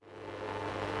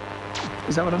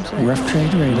Is that what I'm saying? Rough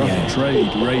Trade Radio. Rough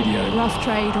Trade Radio. Rough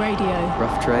Trade Radio.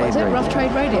 Rough Trade What is it? Radio. Rough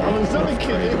Trade Radio.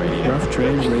 Rough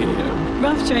Trade Radio.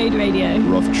 Rough Trade Radio.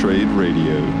 Rough Trade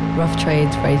Radio. Rough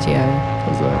Trade Radio.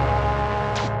 How's that?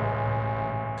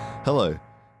 Hello.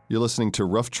 You're listening to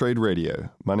Rough Trade Radio.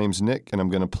 My name's Nick, and I'm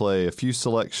going to play a few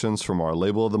selections from our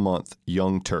label of the month,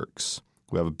 Young Turks.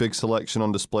 We have a big selection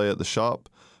on display at the shop.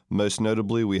 Most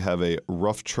notably, we have a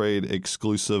Rough Trade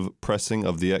exclusive pressing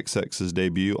of the XX's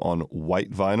debut on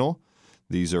white vinyl.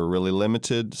 These are really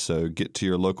limited, so get to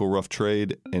your local Rough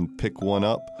Trade and pick one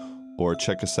up, or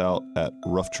check us out at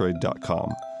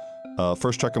roughtrade.com.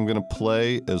 First track I'm going to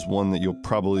play is one that you'll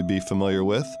probably be familiar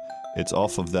with. It's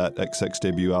off of that XX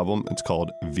debut album. It's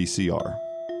called VCR.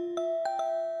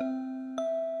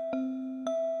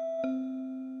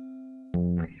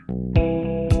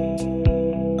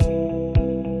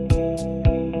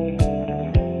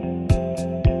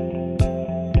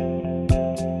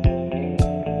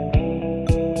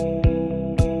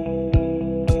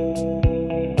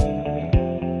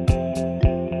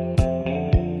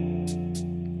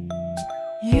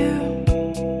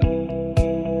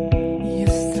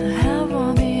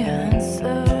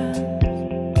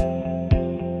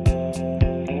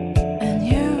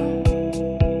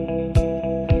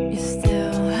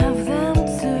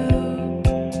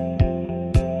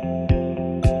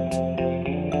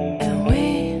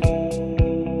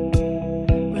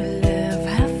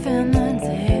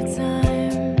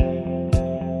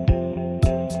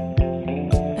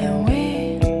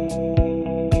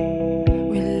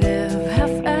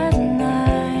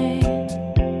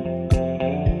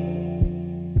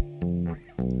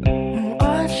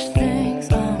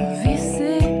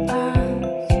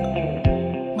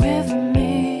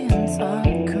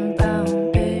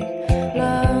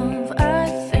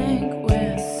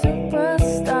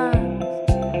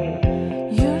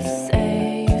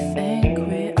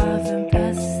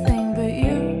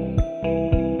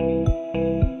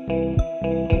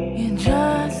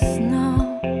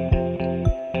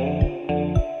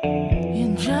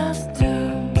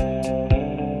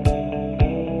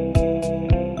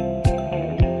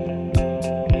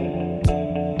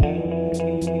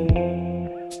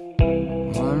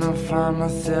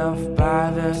 Myself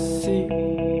by the sea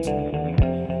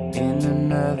in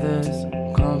another's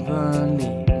company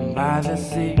by the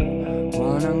sea.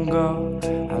 Wanna go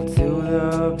out to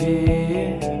the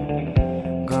pier,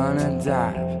 gonna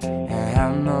dive and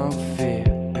have no fear,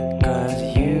 because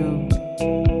you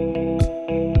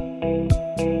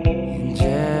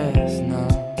just know,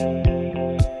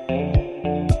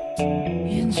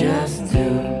 you just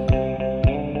do.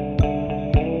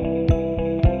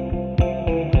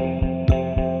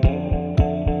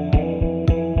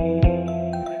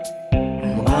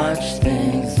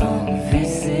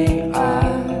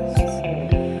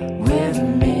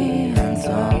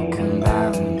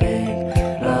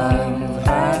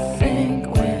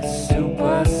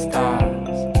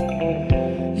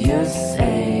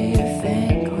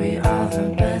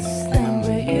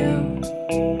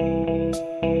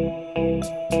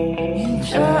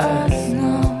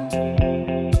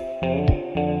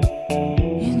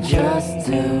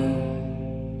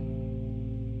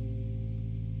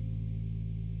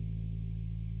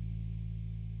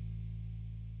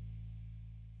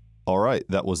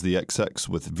 That was the XX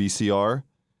with VCR.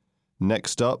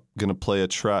 Next up, gonna play a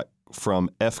track from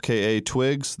FKA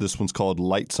Twigs. This one's called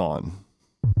Lights On.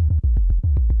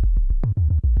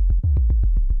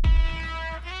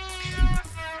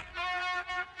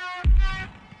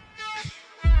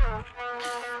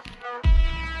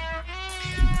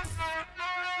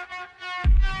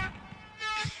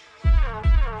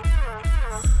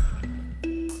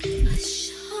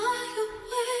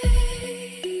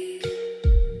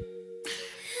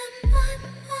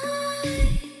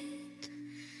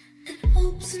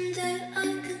 That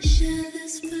I can share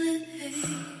this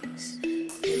place.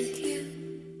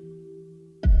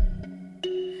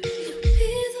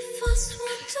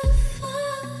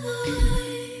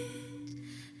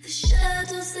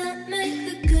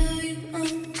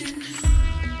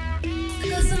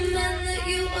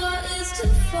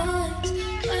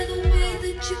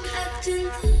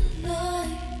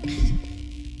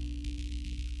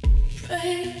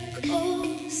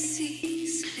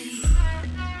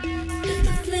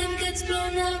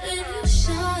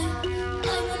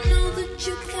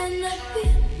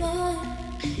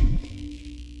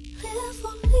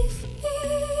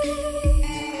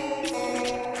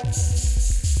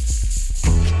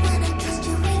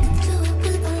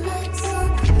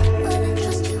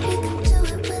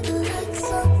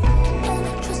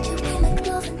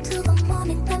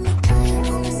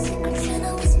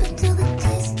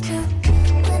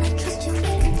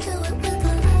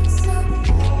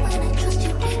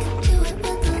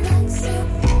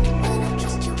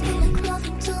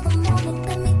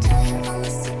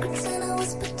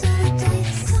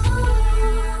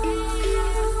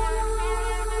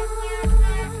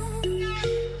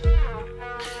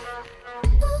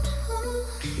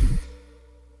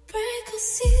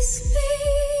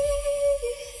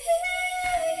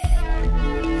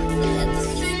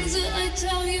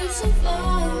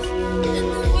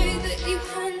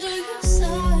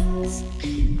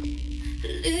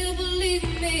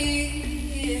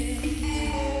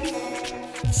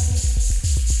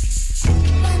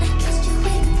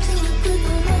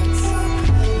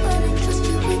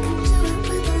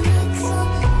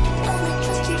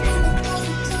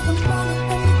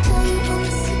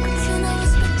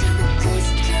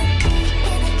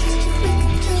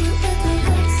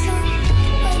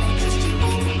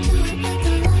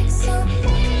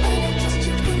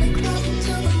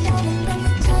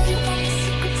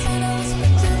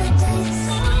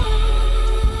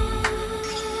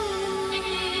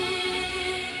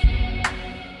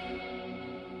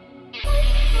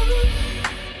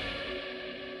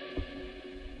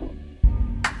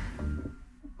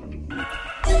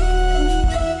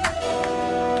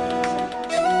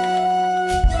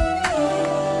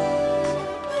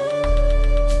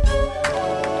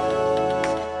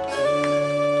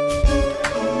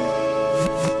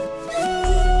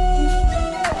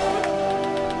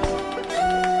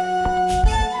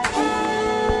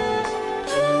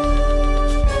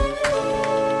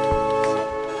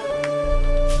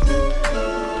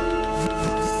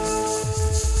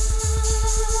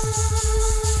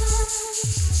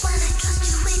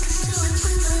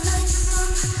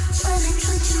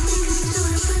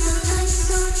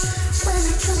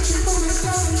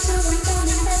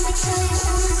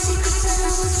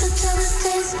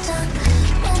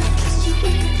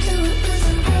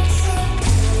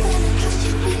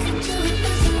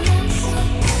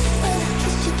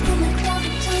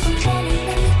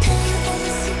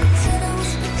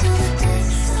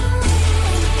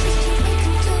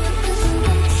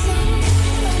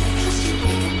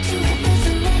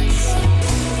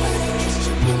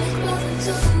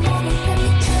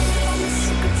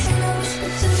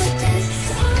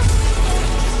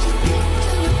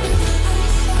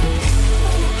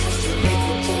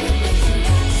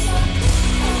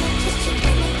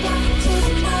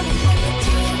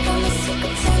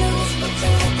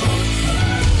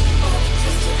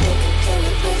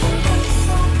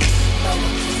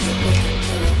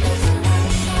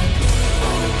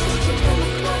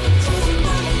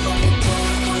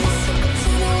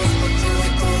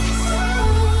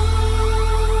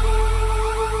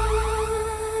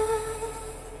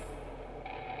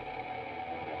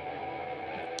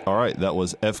 All right, that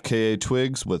was FKA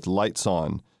Twigs with Lights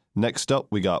On. Next up,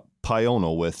 we got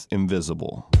Piona with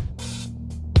Invisible.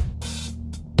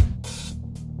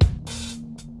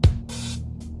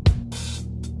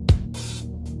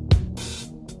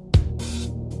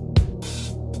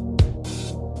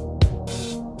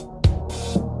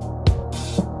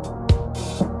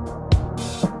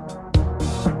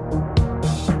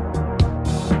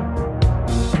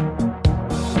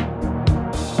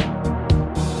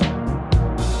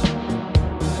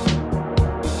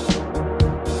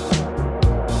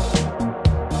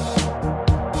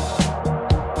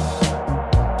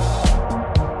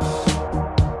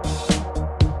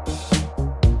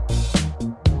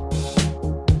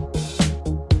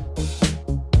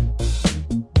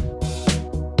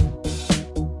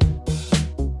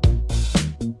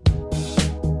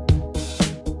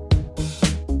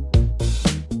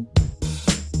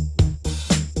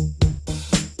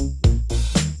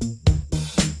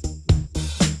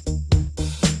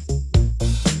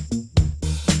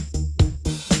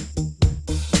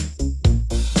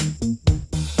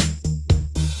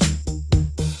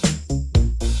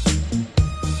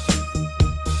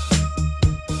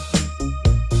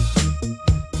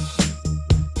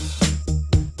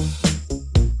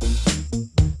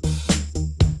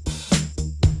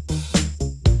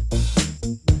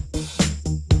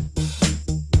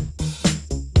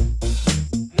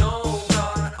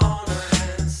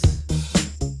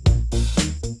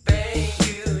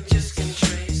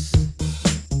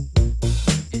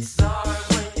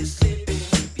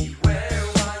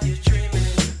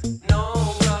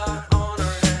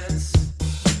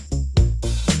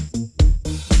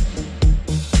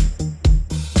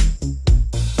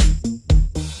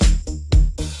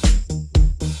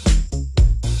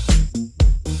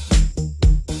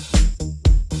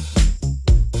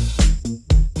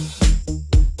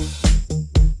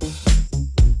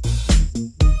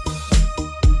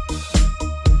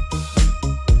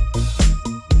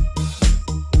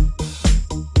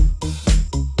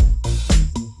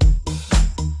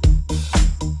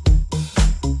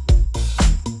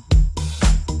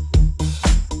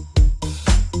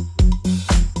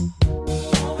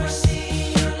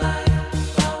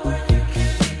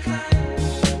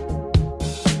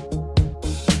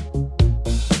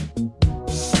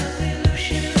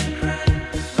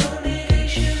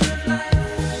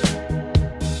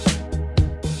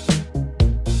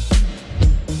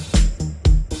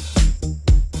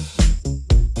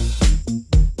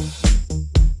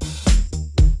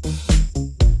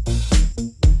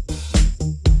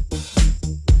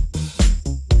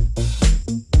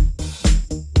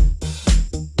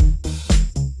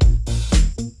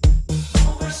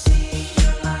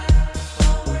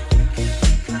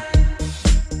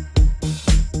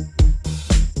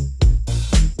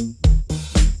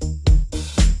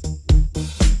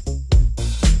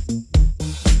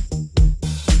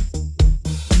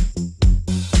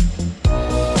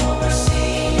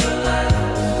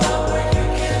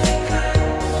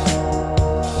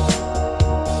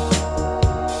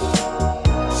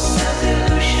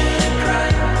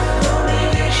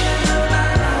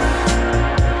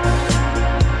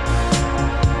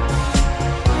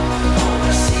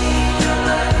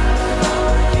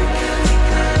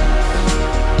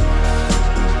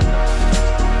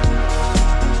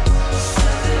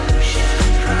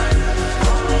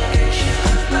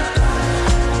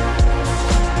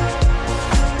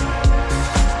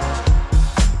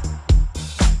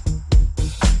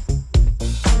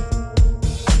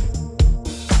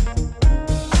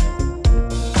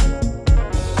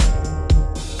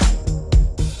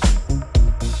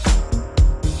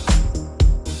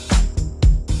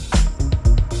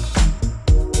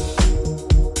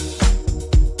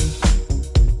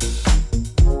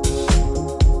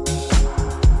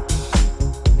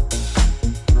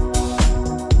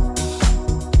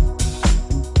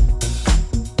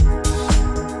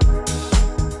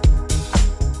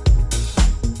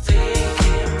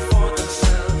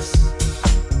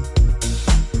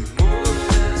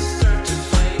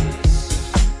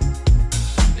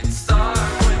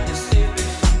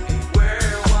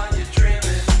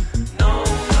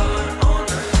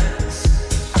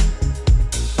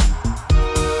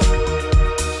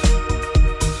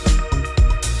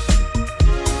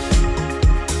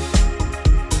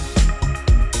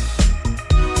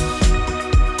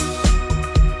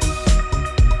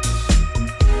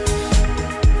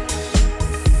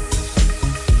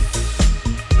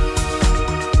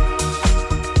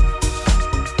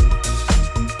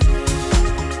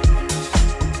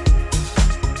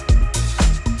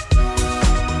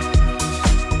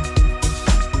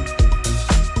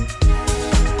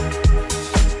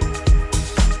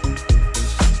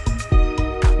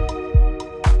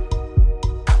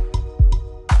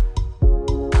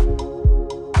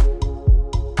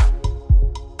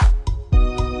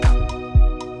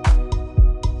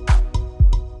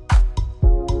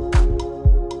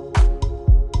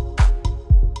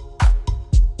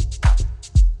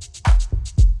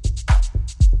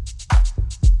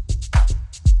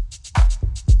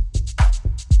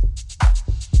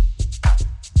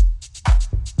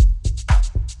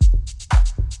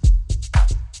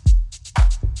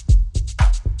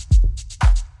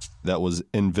 That was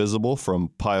Invisible from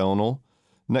Pional.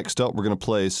 Next up, we're going to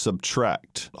play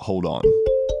Subtract. Hold on.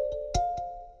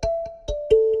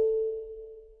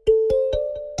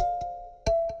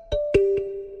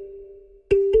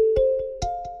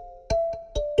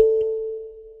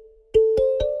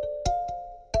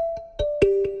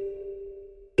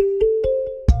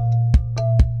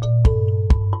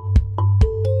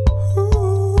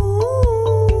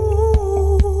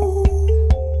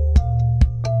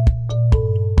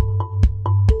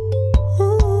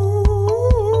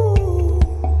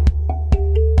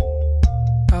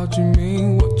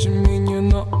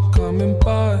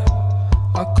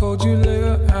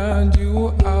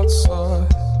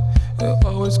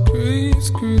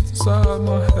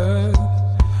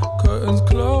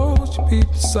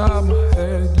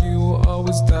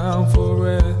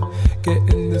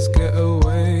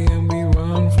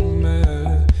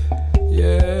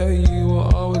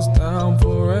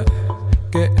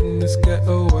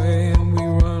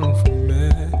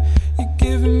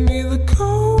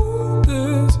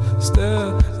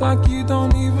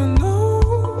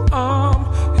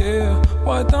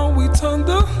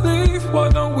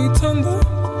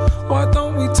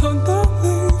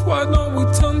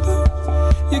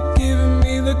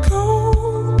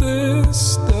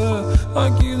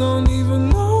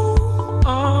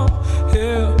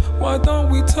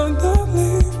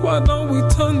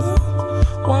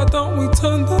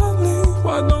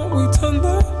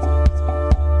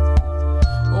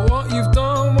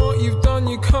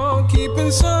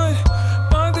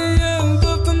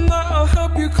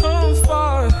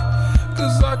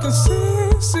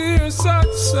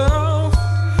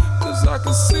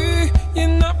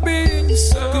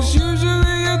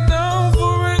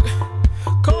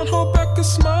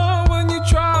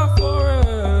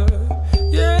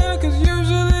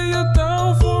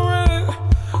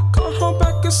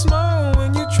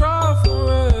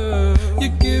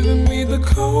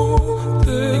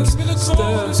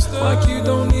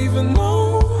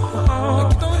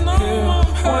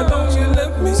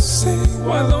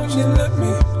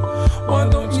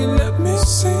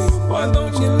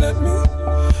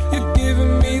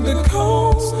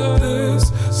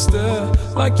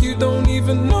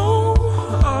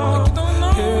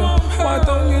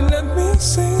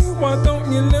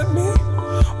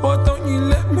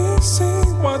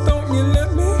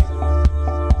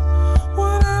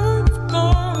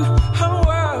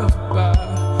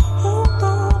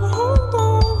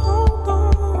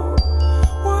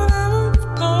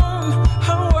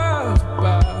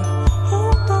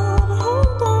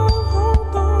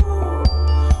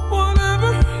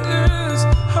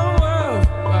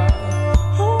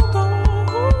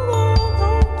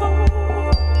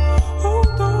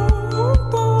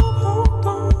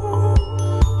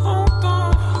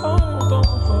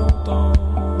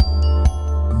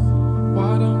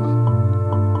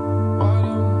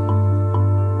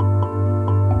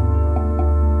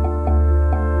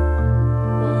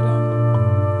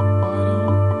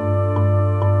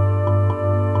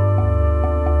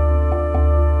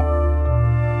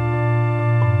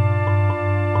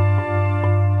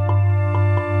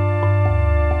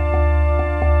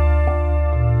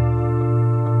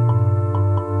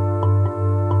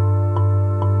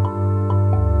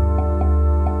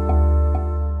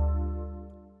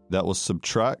 That was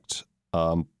Subtract.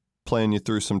 Playing you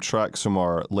through some tracks from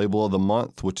our label of the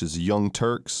month, which is Young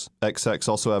Turks. XX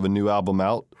also have a new album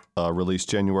out, released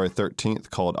January 13th,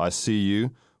 called I See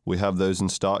You. We have those in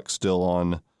stock still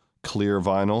on clear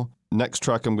vinyl. Next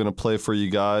track I'm going to play for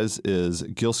you guys is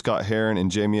Gil Scott-Heron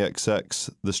and Jamie XX.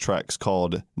 This track's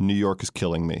called New York is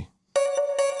Killing Me.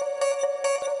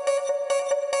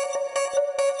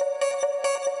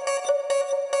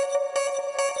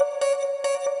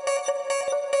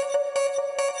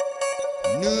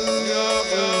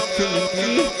 Don't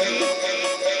you know?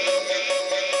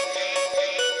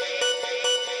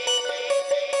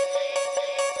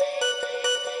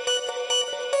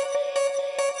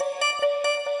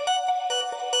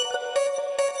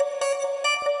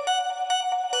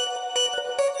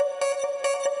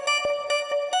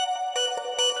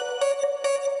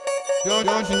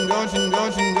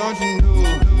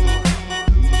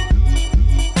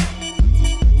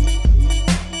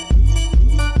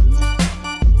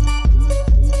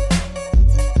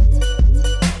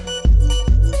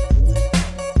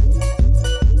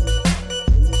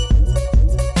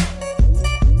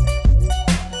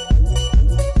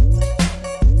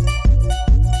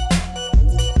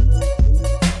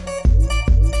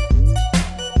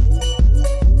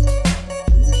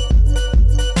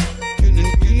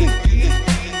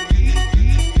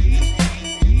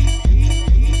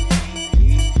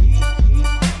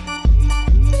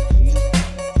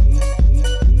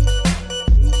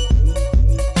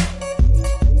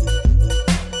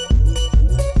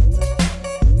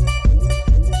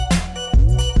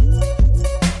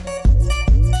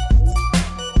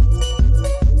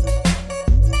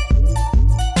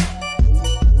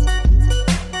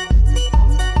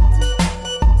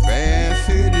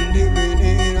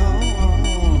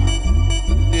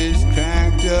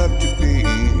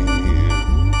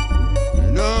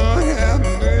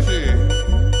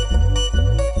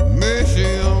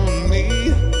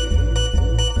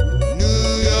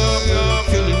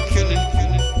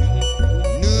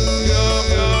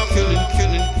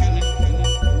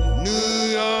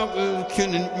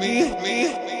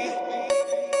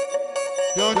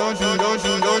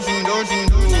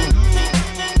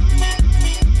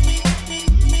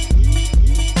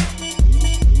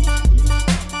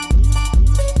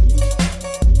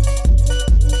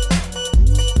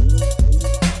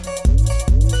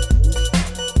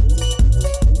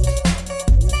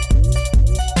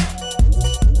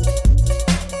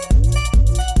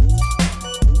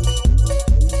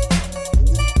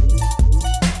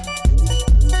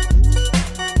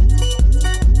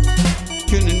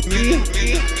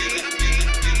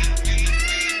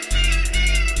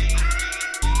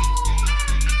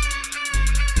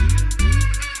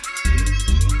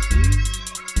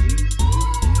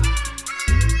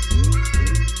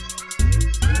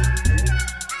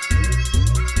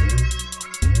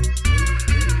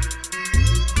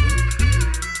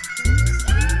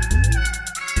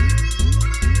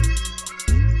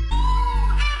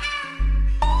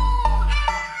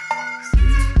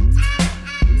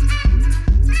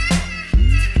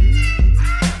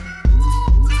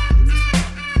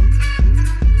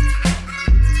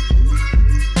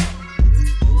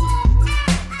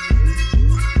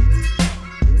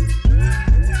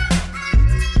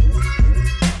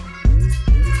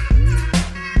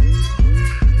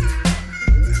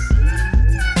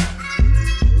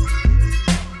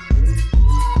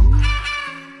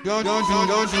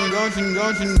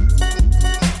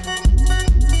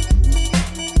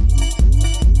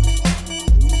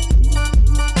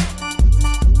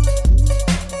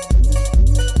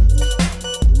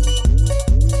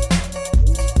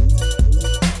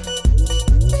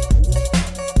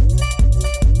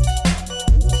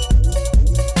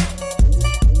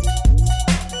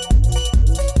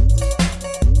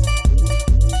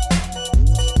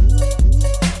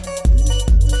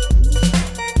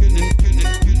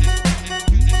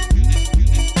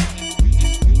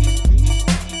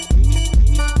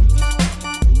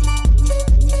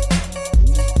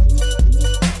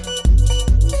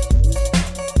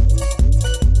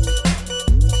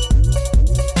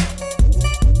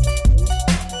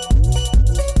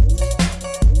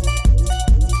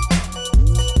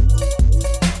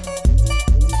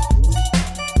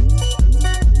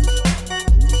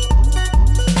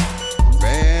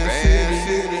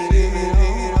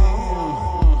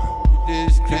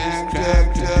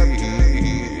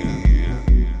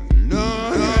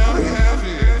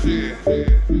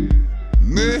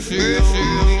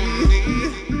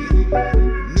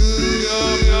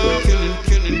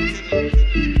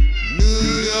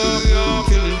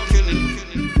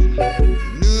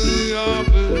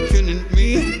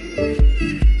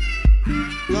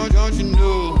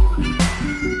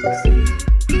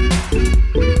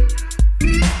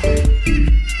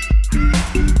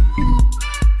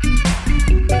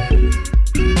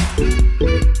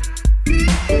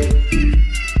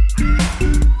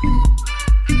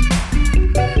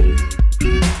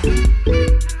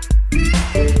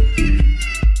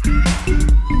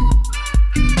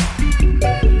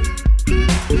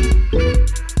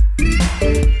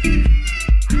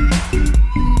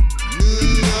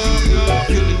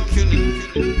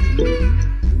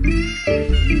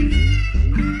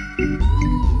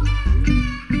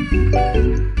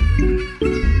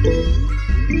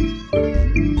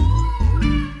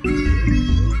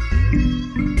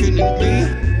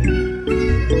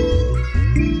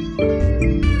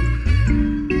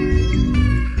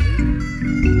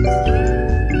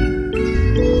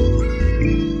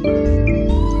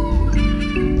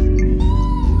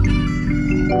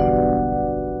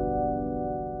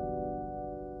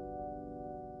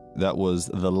 That was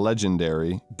the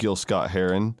legendary Gil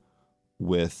Scott-Heron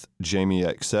with Jamie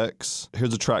XX.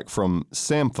 Here's a track from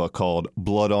Sampha called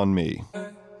Blood on Me.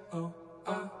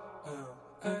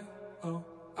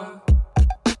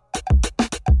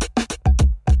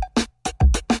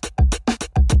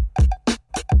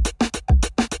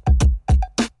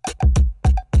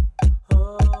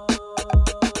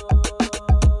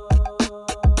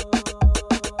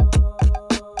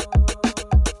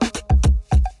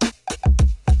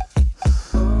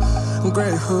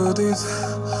 Grey hoodies,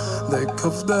 they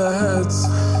cover their heads.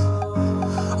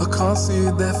 I can't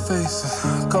see their faces,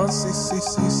 I can't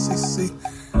see.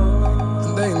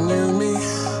 They knew me,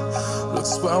 look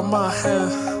swell my hair.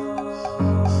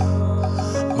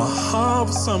 My heart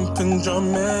was thumping,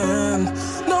 drumming.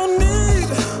 No need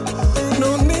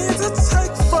to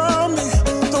take from me.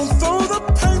 Don't throw the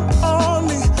paint on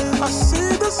me. I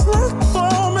see the smoke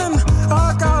forming,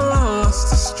 I got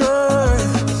lost astray.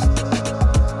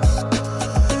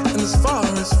 As far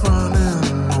as running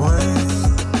away,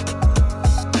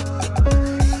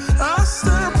 I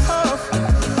step up,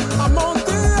 I'm on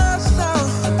the edge now,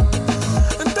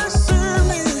 and they see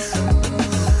me,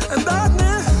 and I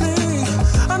need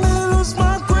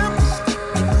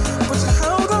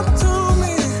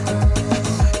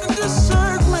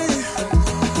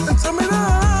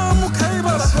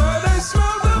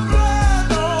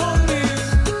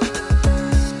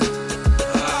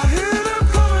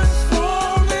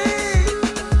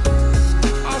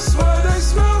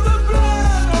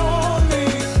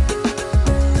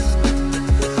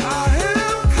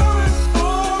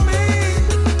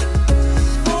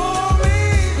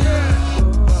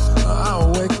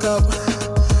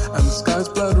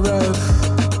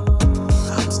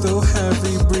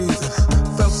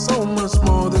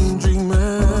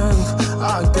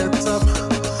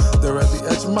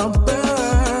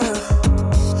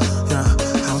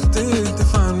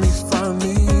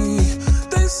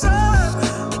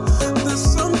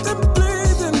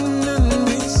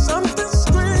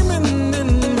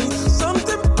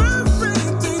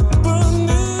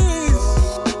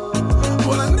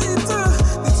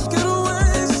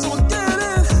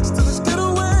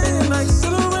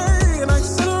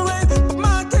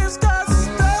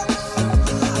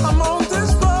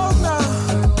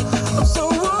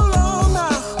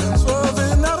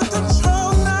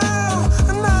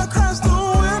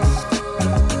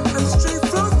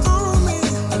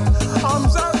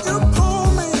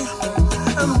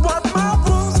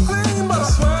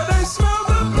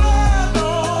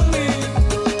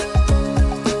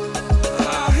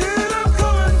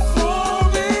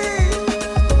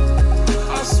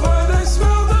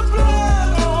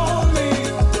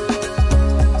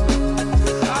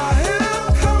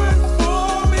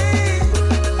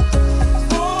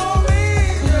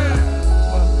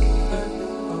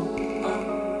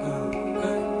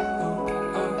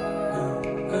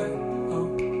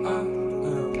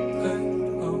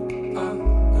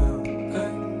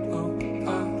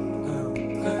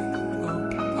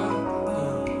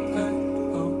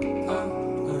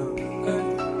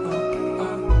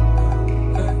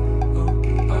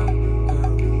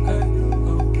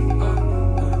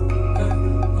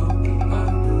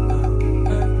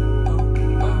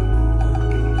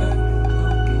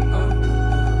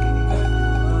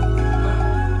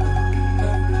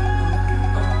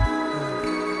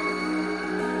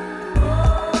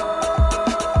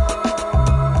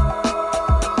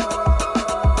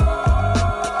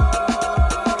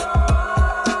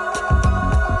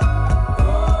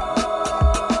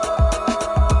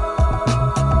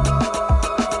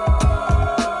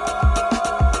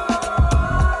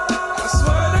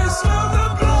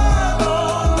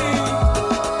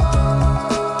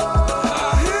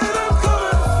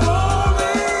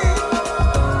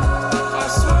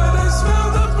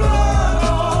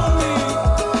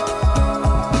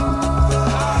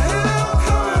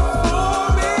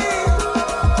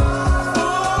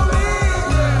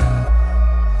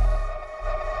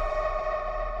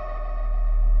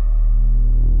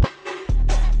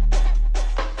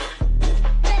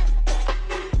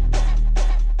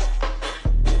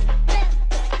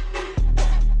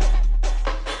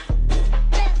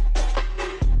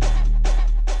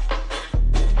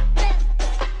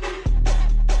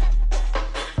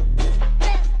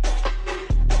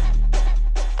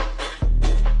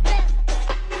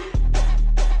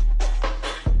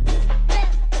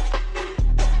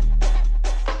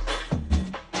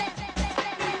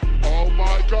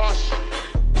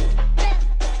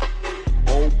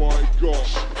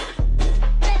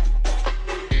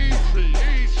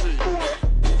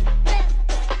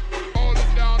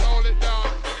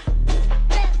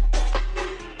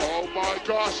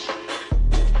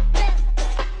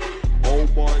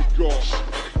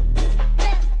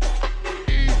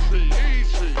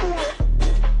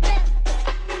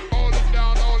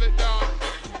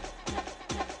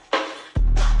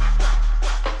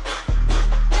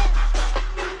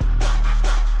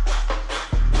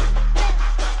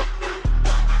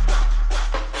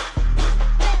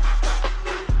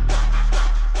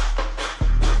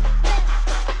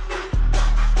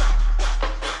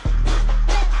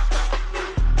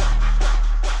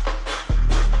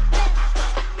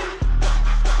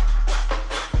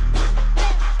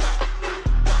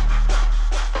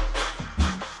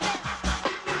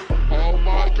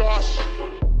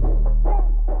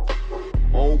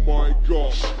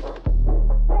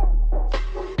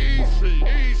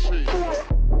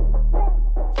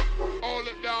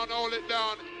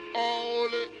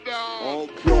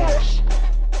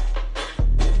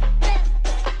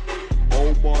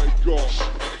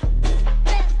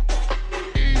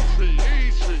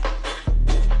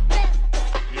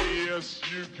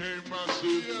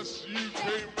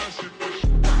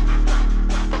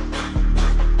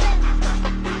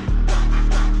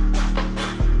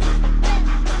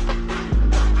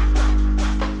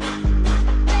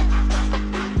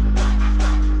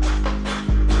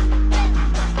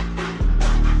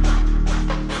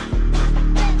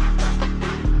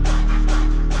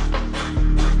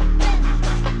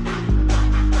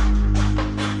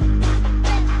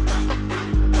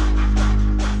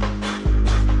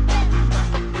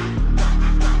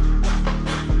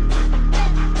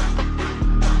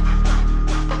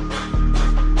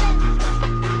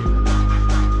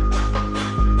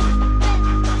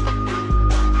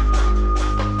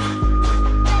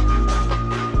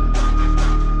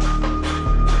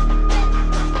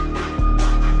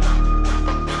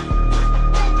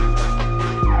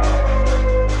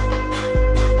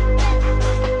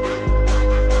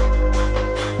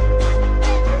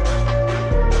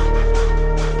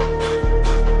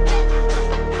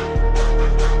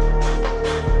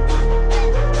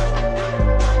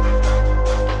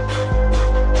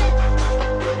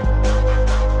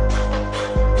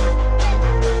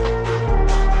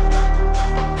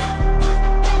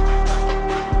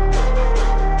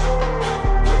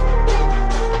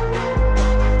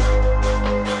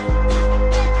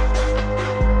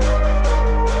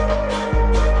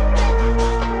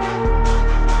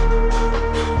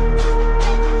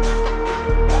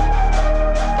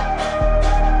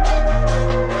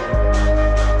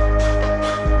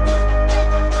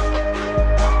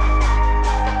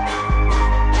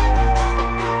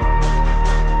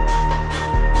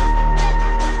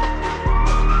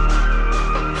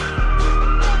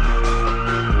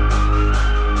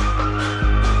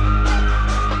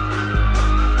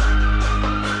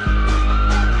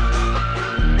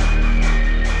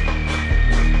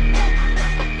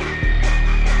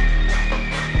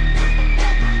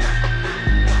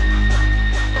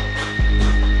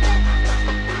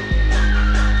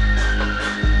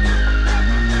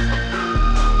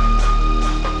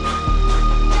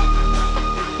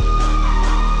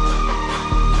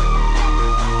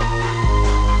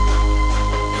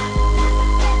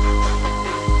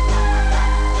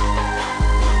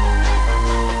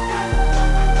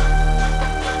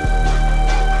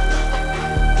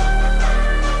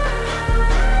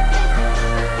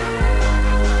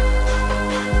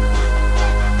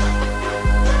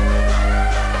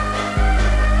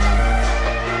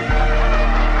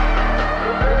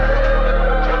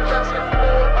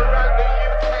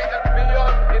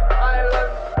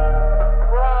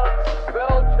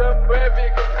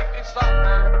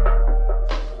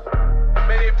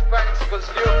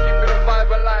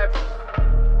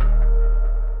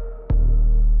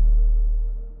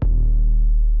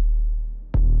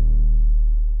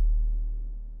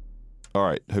All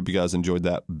right, hope you guys enjoyed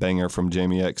that banger from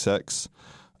Jamie XX.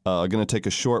 I'm going to take a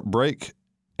short break,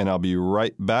 and I'll be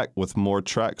right back with more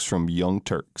tracks from Young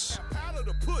Turks.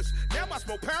 Now I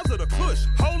smoke pounds of the kush.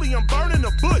 Holy, I'm burning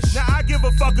the bush. Now I give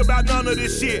a fuck about none of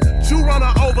this shit. You run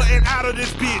her over and out of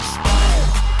this bitch.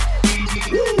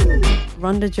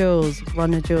 Run the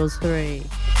Jewels 3.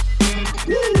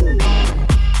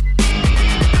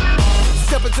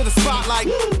 Step into the spotlight.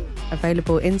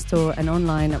 Available in-store and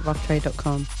online at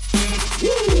roughtrade.com.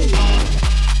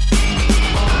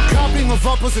 Copying of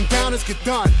uppers and downers get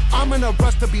done. I'm in a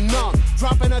rush to be numb.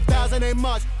 Dropping 1,000 ain't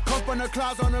much. Come from the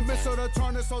clouds on a missile to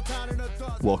turn this whole town in the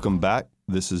dust. Welcome back.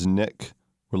 This is Nick.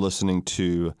 We're listening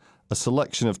to a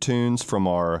selection of tunes from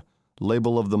our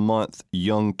label of the month,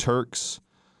 Young Turks.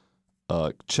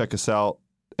 Check us out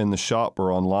in the shop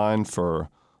or online for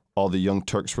all the Young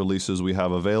Turks releases we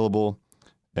have available,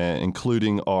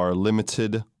 including our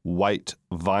limited white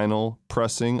vinyl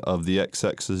pressing of the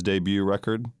XX's debut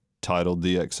record, titled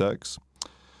The XX.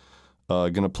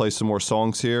 Gonna play some more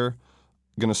songs here.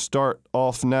 Gonna start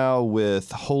off now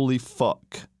with Holy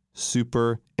Fuck,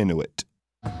 Super Inuit.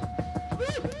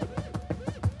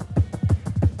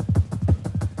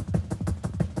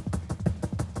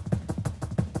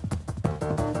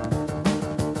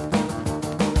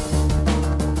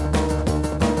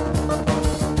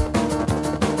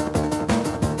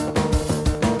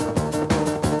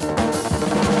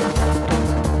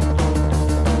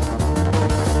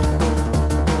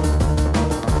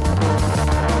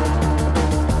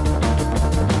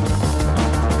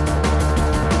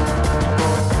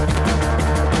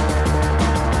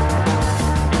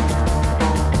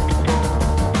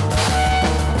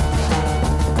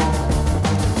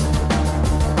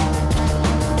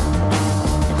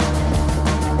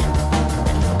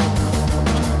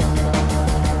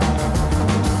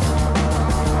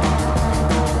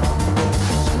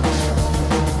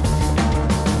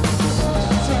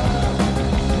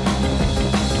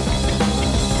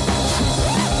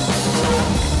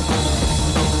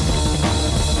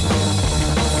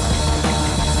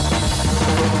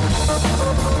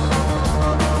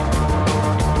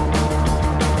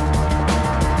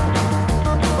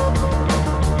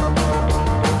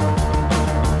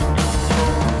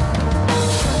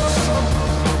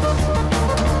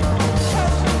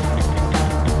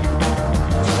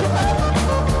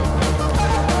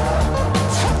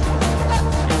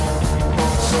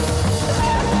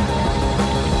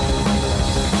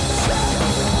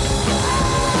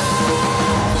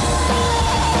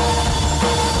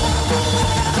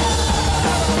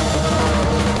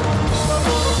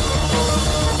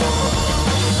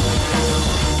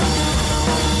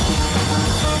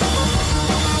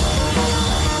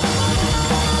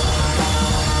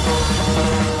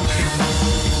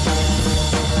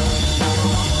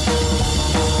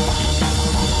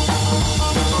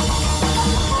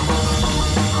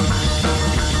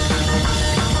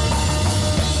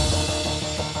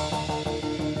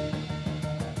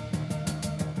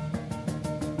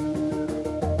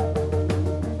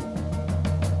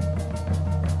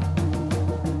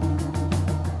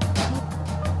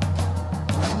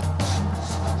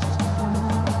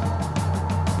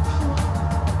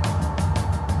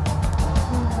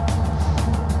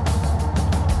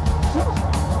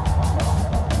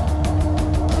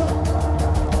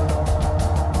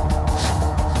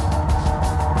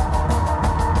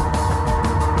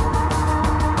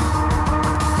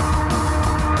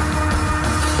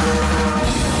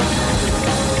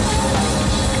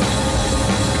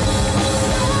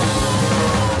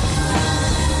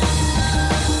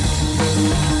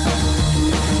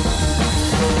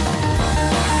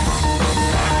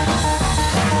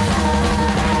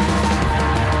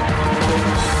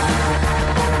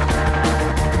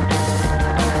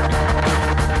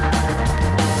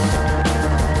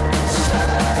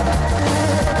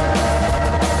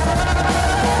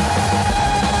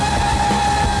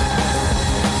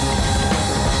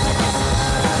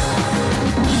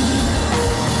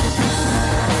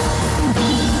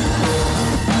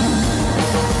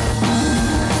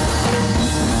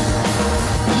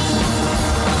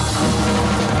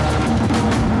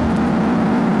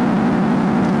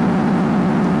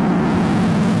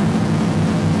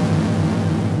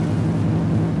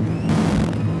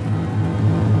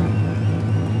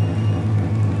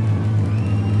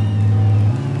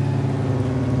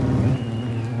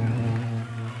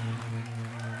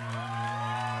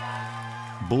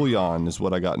 Bouillon is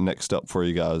what I got next up for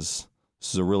you guys.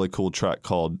 This is a really cool track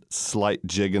called Slight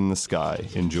Jig in the Sky.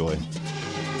 Enjoy.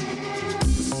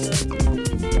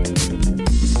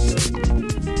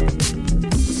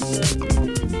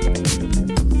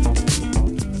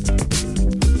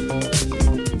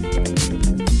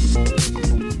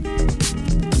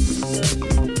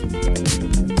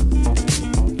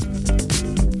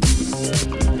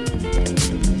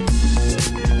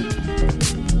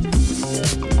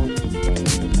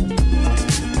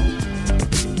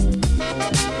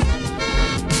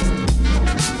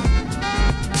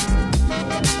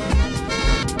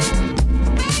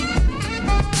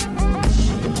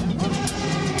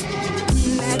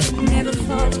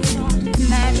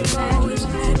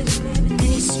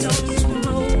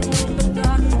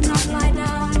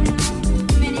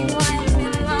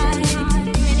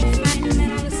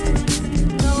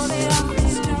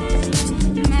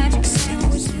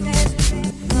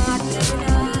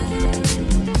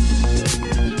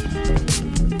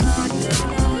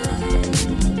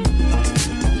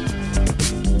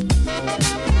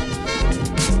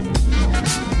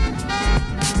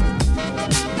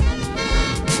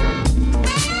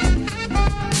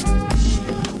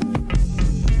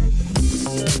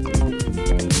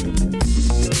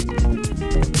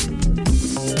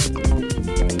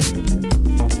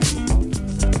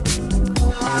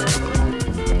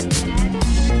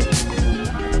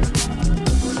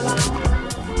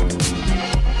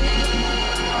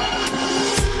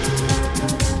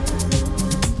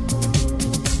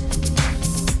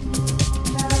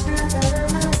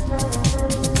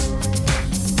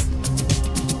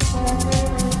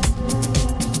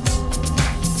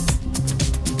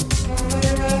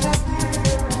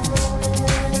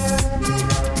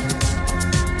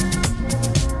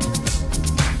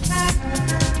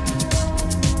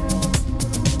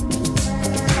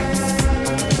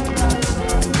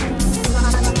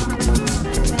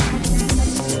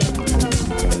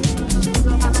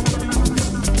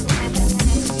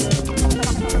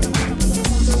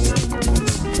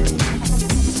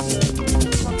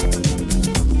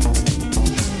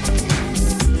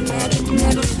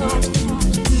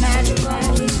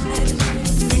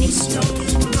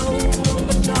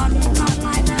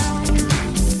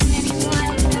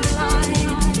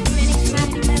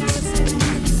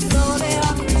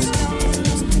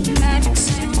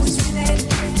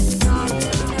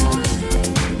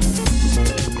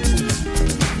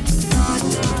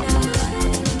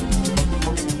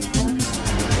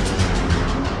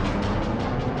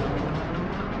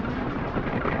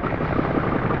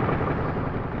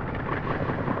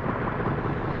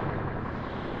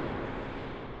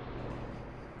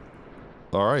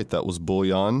 All right, that was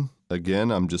Bullion.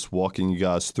 Again, I'm just walking you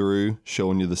guys through,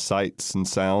 showing you the sights and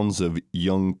sounds of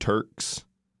Young Turks.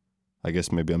 I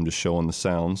guess maybe I'm just showing the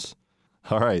sounds.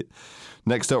 All right,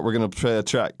 next up we're going to play a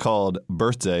track called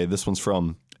Birthday. This one's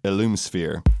from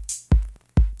Illumsphere.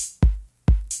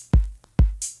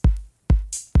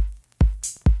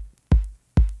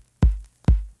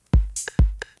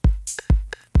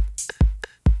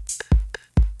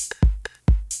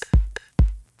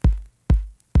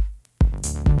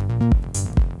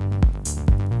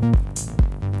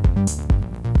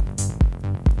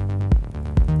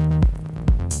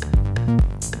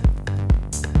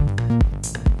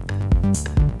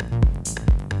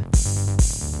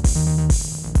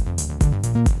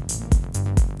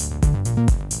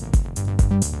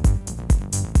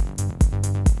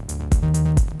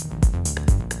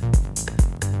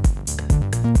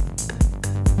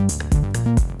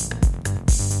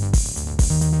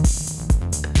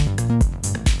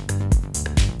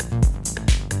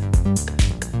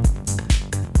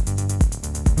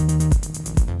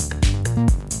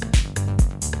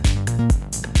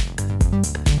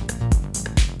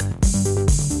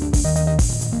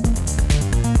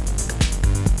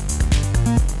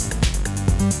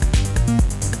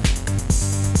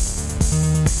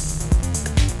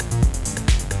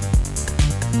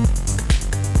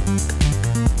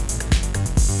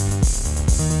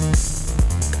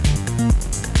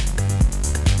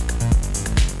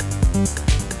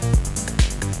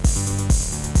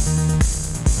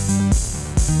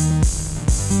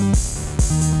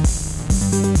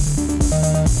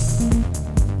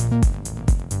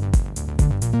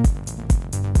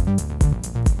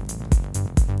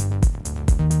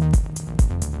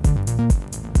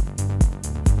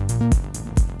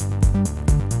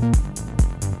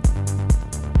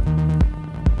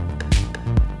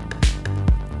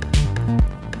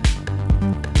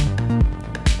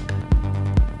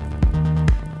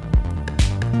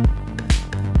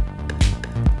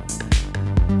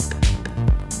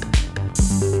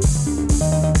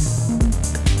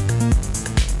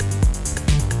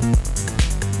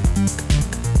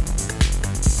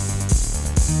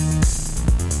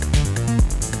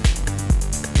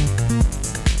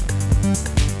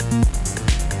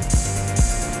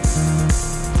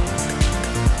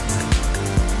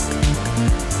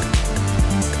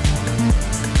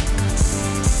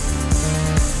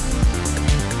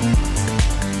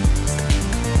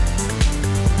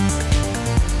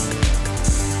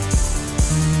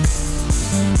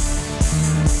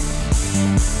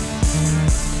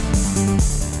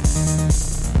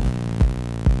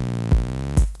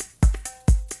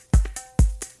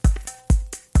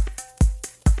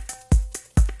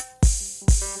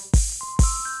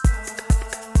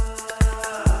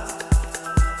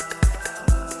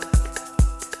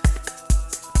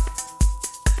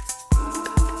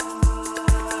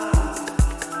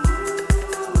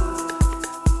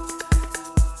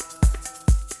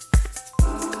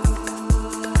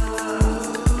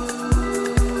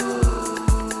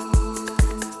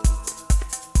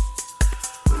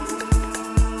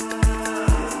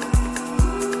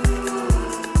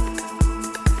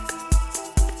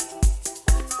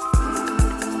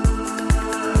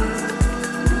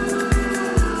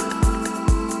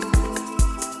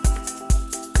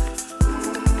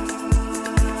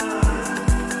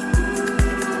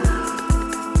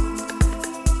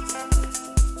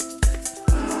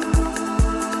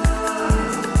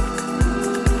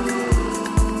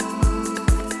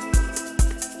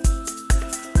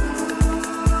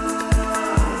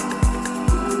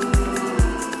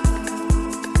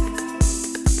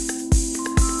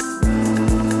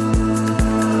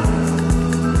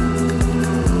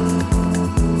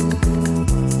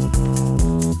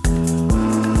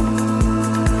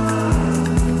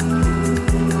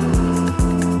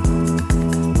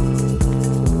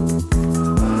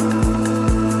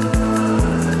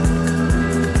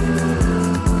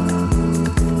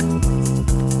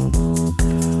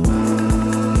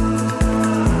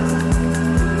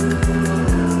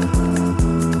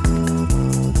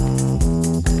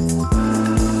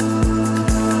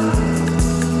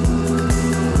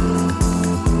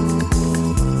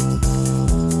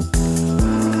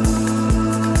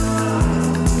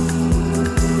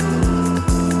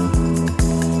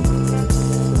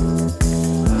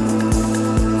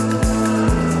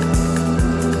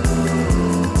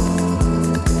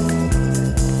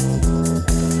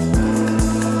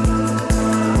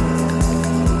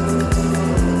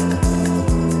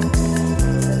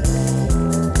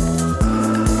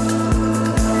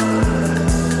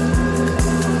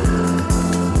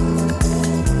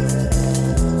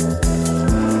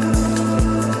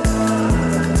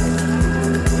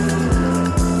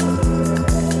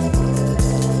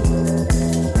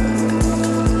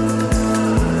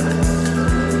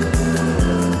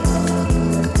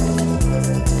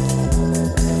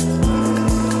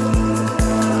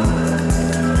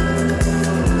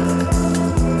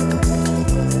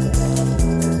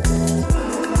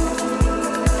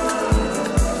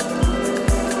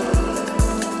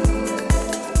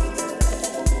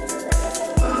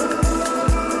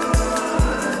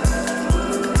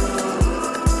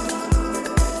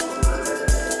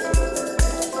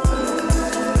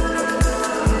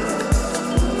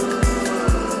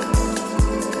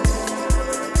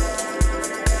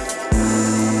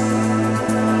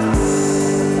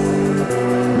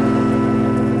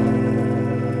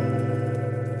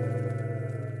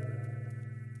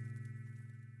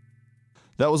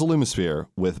 That was Illumisphere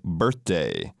with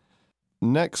Birthday.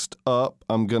 Next up,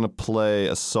 I'm going to play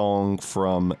a song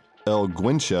from El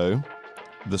Guincho.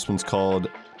 This one's called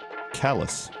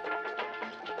Callous.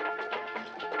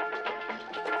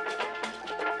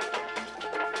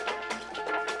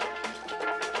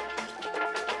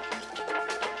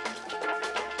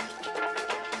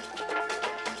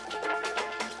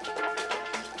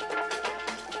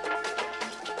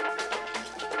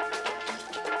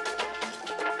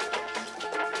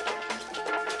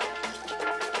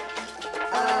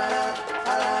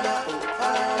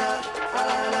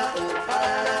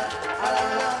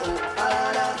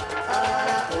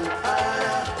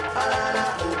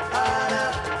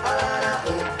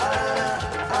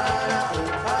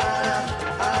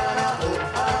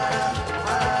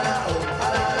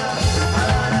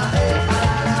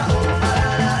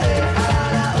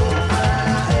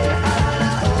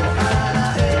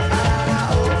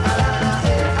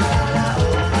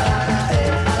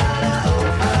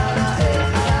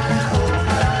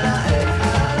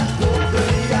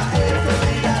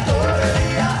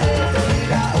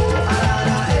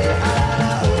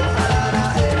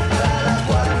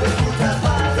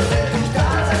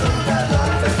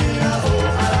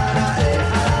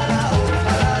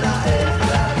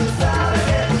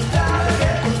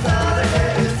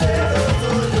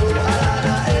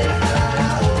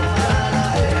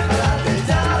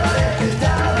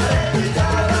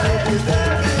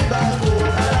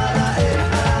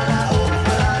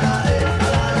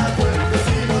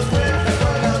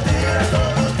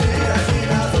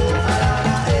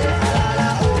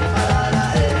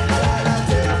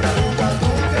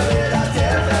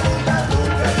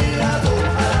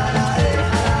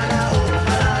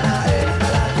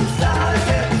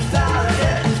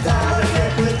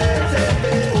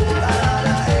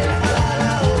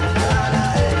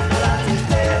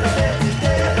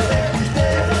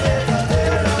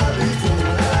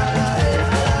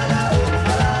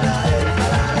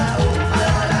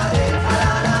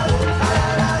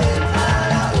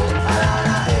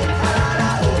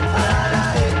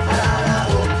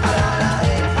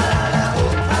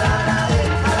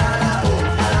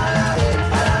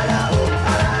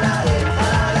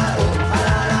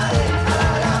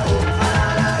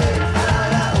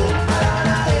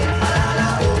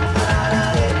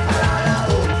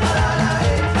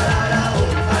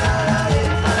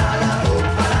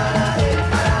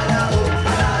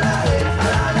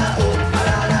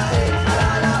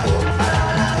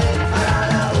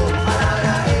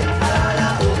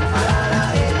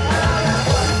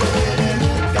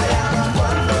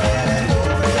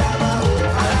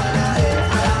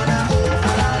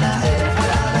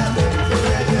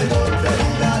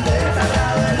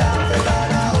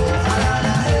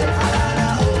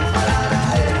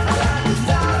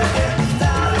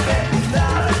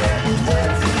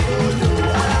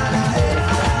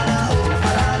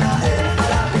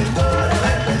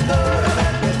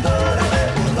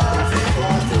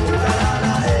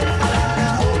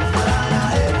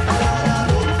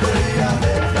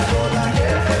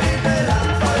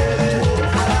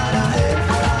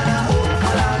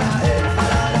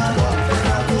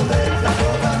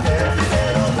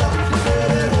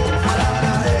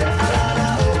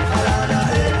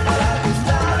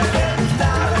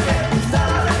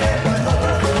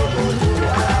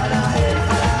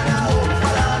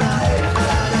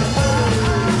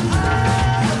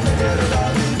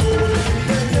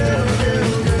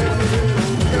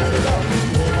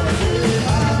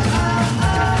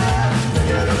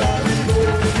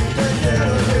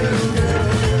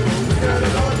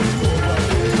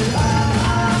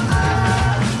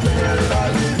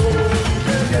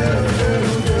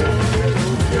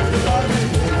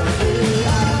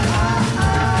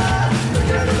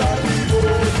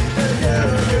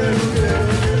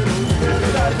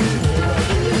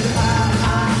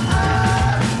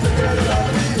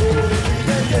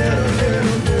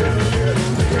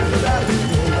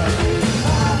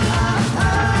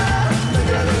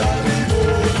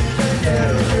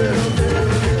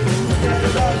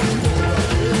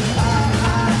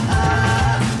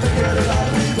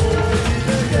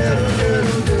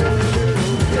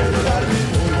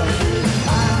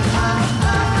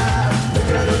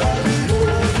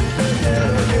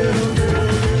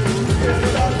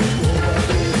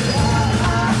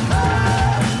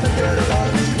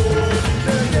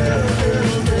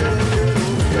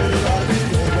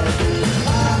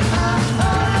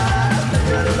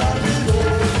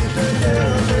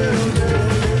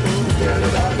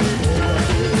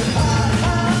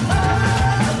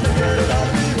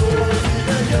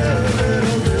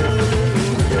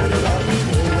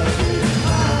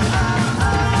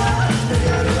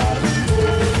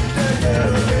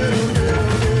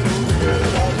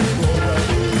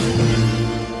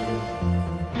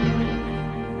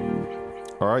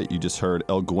 just heard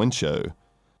El Guincho.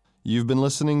 You've been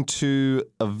listening to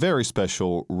a very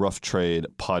special Rough Trade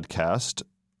podcast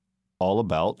all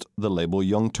about the label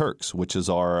Young Turks, which is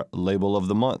our label of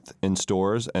the month in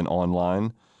stores and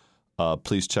online.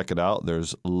 Please check it out.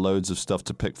 There's loads of stuff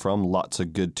to pick from, lots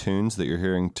of good tunes that you're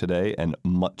hearing today, and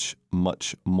much,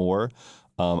 much more.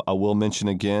 I will mention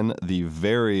again the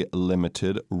very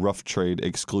limited Rough Trade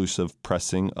exclusive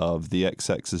pressing of the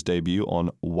XX's debut on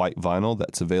white vinyl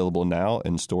that's available now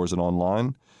in stores and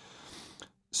online.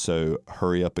 So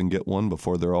hurry up and get one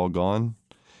before they're all gone.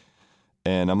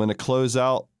 And I'm going to close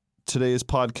out today's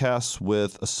podcast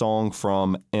with a song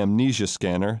from Amnesia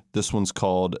Scanner. This one's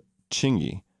called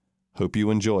Chingy. Hope you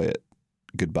enjoy it.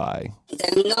 Goodbye.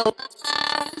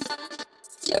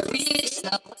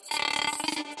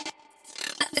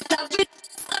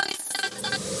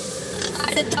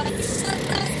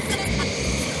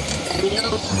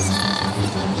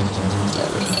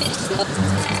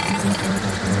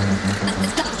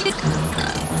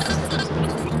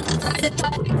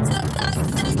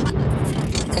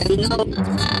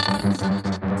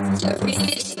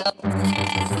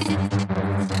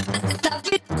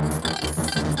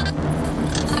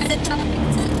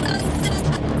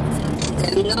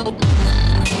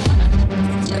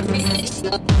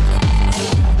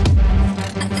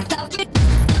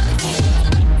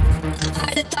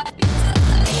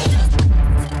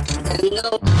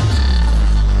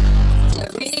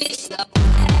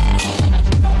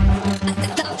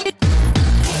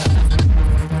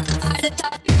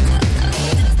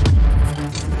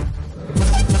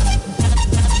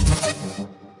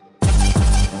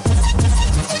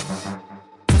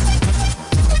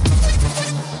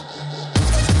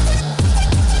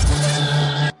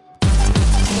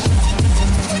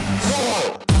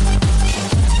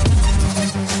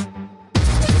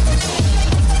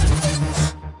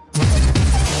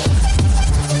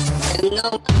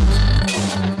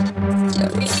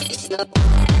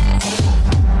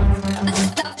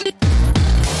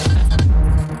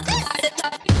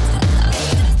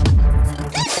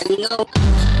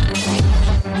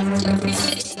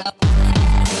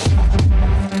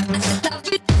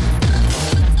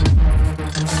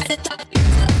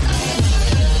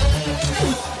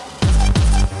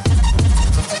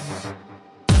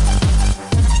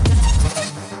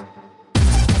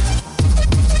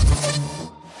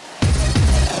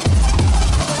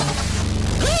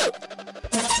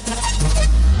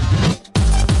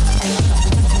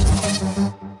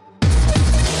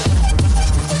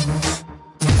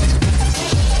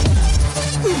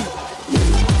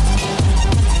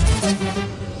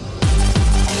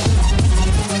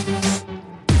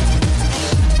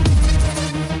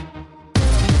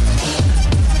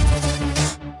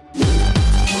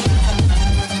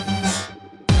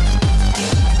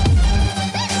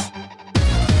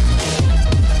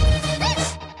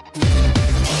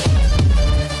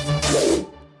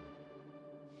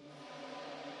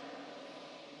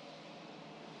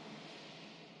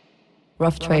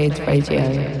 Rough Trade Radio.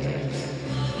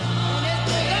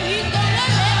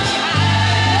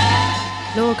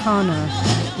 Lorcana,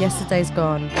 Yesterday's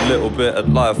Gone. A little bit of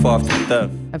life after death.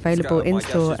 Available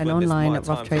in-store and online at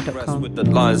roughtrade.com. With the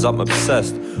lines I'm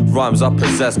obsessed, rhymes I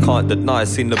possess, can't deny.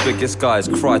 Seen the biggest guys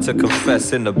cry to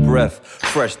confess in the breath.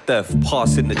 Fresh death,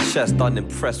 pass in the chest,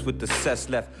 unimpressed with the cess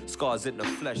left. Scars in the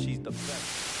flesh, he's the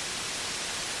best.